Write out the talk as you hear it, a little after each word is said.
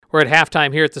We're at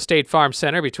halftime here at the State Farm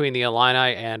Center between the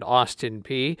Illini and Austin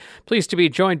Peay. Pleased to be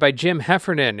joined by Jim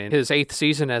Heffernan in his 8th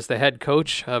season as the head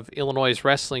coach of Illinois'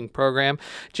 wrestling program.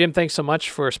 Jim, thanks so much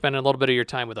for spending a little bit of your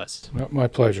time with us. My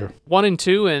pleasure.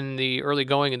 1-2 in the early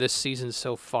going of this season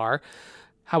so far.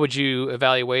 How would you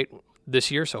evaluate this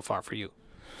year so far for you?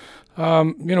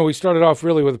 We started off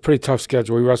really with a pretty tough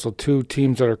schedule. We wrestled 2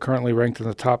 teams that are currently ranked in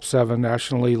the top 7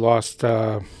 nationally, lost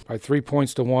by 3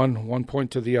 points to 1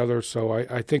 point to the other. So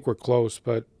I think we're close,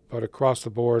 but across the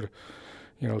board,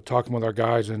 talking with our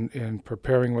guys and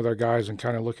preparing with our guys and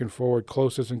kind of looking forward,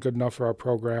 close isn't good enough for our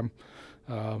program.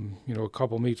 A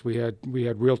couple meets we had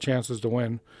real chances to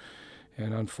win,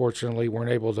 and unfortunately weren't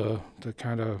able to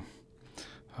kind of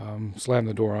slam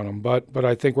the door on them. But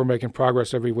I think we're making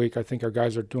progress every week. I think our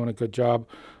guys are doing a good job.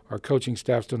 Our coaching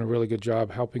staff's doing a really good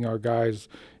job helping our guys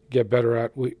get better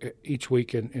at each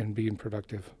week and being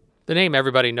productive. The name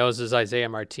everybody knows is Isaiah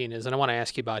Martniez, and I want to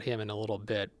ask you about him in a little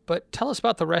bit. But tell us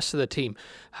about the rest of the team.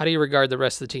 How do you regard the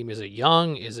rest of the team? Is it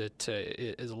young? Is it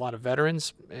is a lot of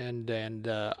veterans? And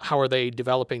how are they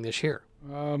developing this year?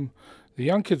 The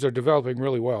young kids are developing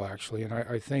really well, actually, and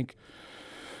I think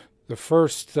the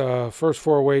first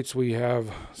 4 weights we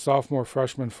have sophomore,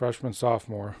 freshman,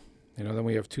 sophomore. Then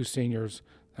we have 2 seniors,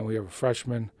 and we have a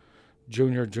freshman,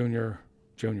 junior.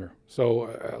 So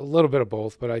a little bit of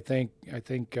both, but I think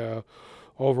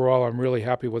overall I'm really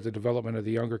happy with the development of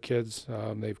the younger kids.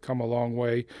 They've come a long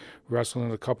way, wrestling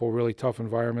in a couple really tough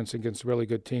environments against really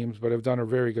good teams, but have done a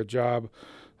very good job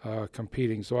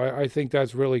competing. So I think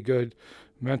that's really good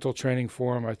mental training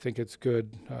for them. I think it's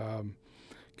good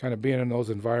kind of being in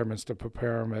those environments to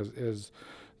prepare them as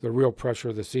the real pressure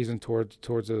of the season towards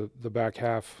the back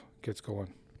half gets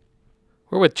going.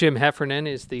 We're with Jim Heffernan,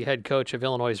 is the head coach of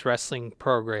Illinois' wrestling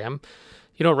program.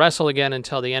 You don't wrestle again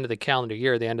until the end of the calendar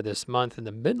year, the end of this month, in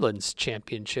the Midlands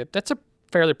Championship. That's a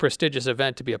fairly prestigious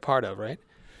event to be a part of, right?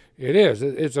 It is.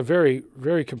 It's a very,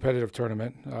 very competitive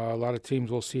tournament. A lot of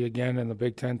teams we'll see again in the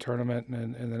Big Ten tournament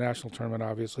and in the national tournament,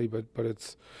 obviously, but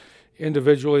it's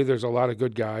individually, there's a lot of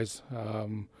good guys,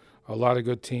 a lot of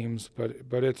good teams, but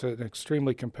it's an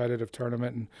extremely competitive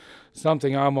tournament and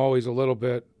something I'm always a little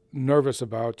bit nervous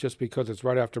about just because it's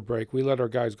right after break. We let our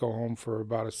guys go home for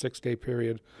about a 6-day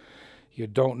period. You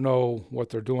don't know what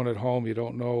they're doing at home. You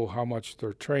don't know how much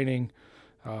they're training,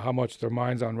 how much their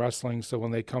mind's on wrestling. So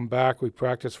when they come back, we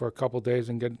practice for a couple days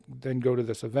and then go to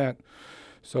this event.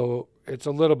 So it's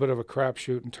a little bit of a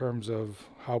crapshoot in terms of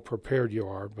how prepared you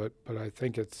are, but I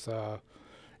think it's a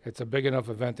big enough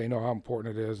event. They know how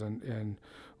important it is, and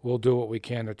we'll do what we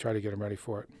can to try to get them ready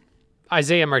for it.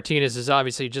 Isaiah Martniez is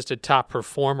obviously just a top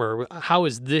performer. How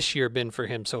has this year been for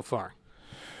him so far?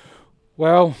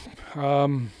 Well, a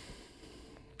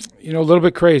little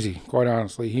bit crazy, quite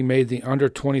honestly. He made the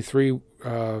under-23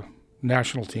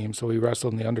 national team, so he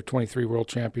wrestled in the under-23 World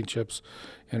Championships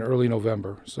in early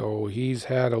November. So he's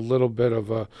had a little bit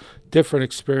of a different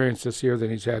experience this year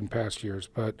than he's had in past years,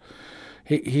 but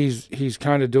he's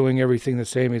kind of doing everything the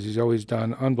same as he's always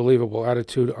done. Unbelievable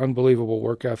attitude, unbelievable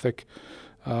work ethic.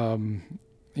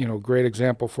 Great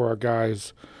example for our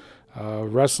guys.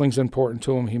 Wrestling's important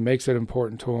to him. He makes it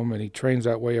important to him, and he trains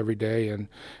that way every day. And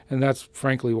that's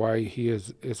frankly why he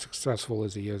is as successful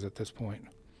as he is at this point.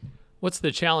 What's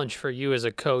the challenge for you as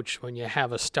a coach when you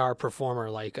have a star performer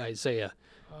like Isaiah?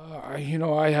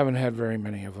 I haven't had very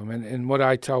many of them. And what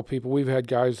I tell people, we've had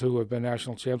guys who have been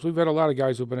national champs. We've had a lot of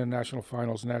guys who have been in national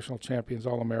finals, national champions,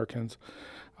 All-Americans.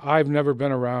 I've never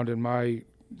been around in my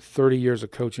 30 years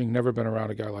of coaching, never been around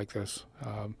a guy like this.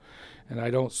 And I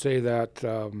don't say that,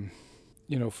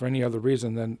 for any other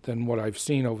reason than what I've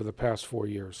seen over the past 4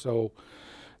 years. So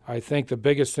I think the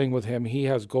biggest thing with him, he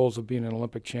has goals of being an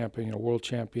Olympic champion, a world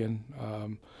champion.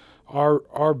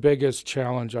 Our biggest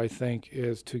challenge, I think,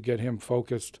 is to get him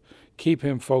focused, keep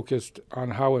him focused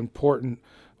on how important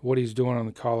what he's doing on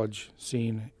the college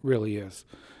scene really is.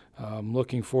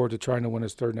 Looking forward to trying to win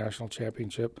his 3rd national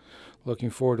championship,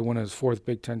 looking forward to winning his 4th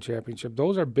Big Ten championship.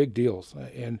 Those are big deals.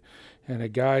 And a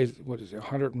guy,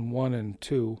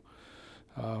 101-2,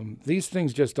 these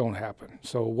things just don't happen.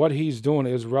 So what he's doing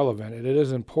is relevant, and it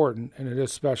is important, and it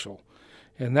is special.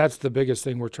 And that's the biggest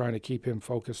thing we're trying to keep him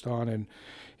focused on.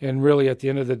 And really, at the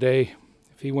end of the day,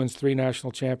 if he wins 3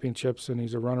 national championships and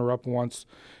he's a runner-up once,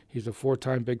 he's a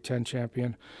 4-time Big Ten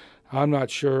champion, I'm not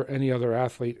sure any other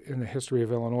athlete in the history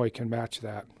of Illinois can match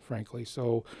that, frankly.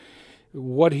 So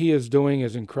what he is doing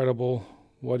is incredible.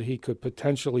 What he could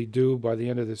potentially do by the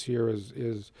end of this year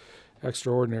is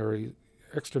extraordinarily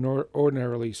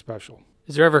special.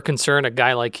 Is there ever concern a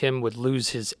guy like him would lose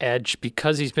his edge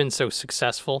because he's been so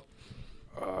successful?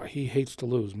 he hates to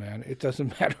lose, man. It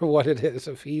doesn't matter what it is.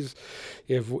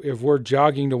 If we're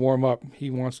jogging to warm up, he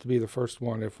wants to be the first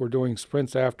one. If we're doing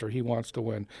sprints after, he wants to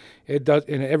win. It does,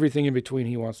 and everything in between,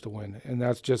 he wants to win, and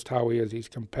that's just how he is. He's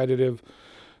competitive.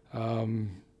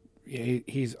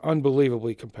 He's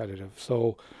unbelievably competitive.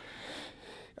 So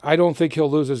I don't think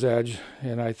he'll lose his edge,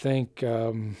 and I think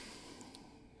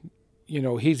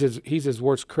he's his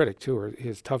worst critic too, or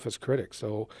his toughest critic.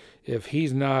 So if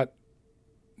he's not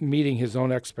meeting his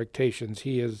own expectations,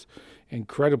 he is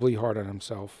incredibly hard on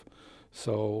himself.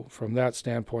 So from that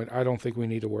standpoint, I don't think we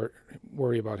need to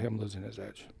worry about him losing his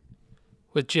edge.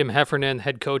 With Jim Heffernan,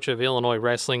 head coach of Illinois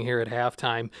wrestling, here at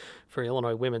halftime for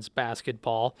Illinois women's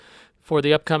basketball. For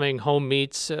the upcoming home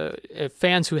meets,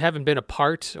 fans who haven't been a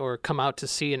part or come out to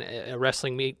see a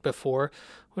wrestling meet before,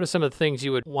 what are some of the things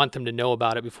you would want them to know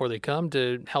about it before they come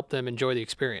to help them enjoy the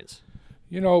experience?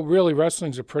 Really,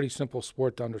 wrestling's a pretty simple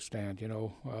sport to understand.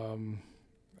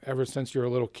 Ever since you're a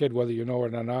little kid, whether you know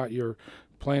it or not, you're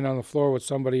playing on the floor with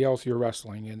somebody else, you're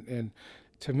wrestling. And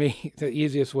to me, the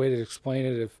easiest way to explain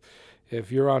it,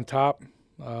 if you're on top,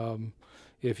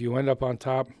 if you end up on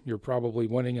top, you're probably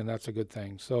winning, and that's a good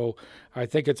thing. So I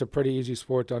think it's a pretty easy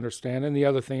sport to understand. And the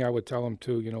other thing I would tell them,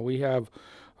 too, we have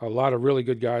a lot of really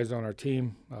good guys on our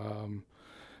team.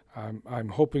 I'm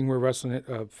hoping we're wrestling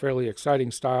a fairly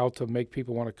exciting style to make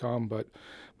people want to come. But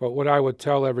what I would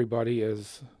tell everybody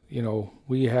is,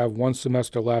 we have one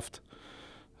semester left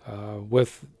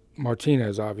with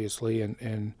Martniez, obviously,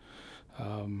 and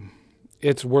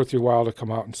it's worth your while to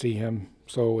come out and see him.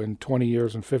 So in 20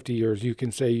 years and 50 years, you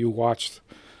can say you watched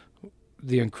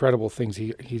the incredible things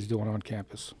he's doing on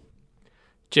campus.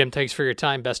 Jim, thanks for your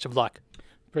time. Best of luck.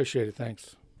 Appreciate it.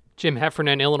 Thanks. Jim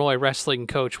Heffernan, Illinois wrestling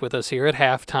coach, with us here at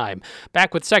halftime.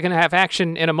 Back with second half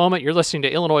action in a moment. You're listening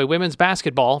to Illinois women's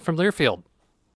basketball from Learfield.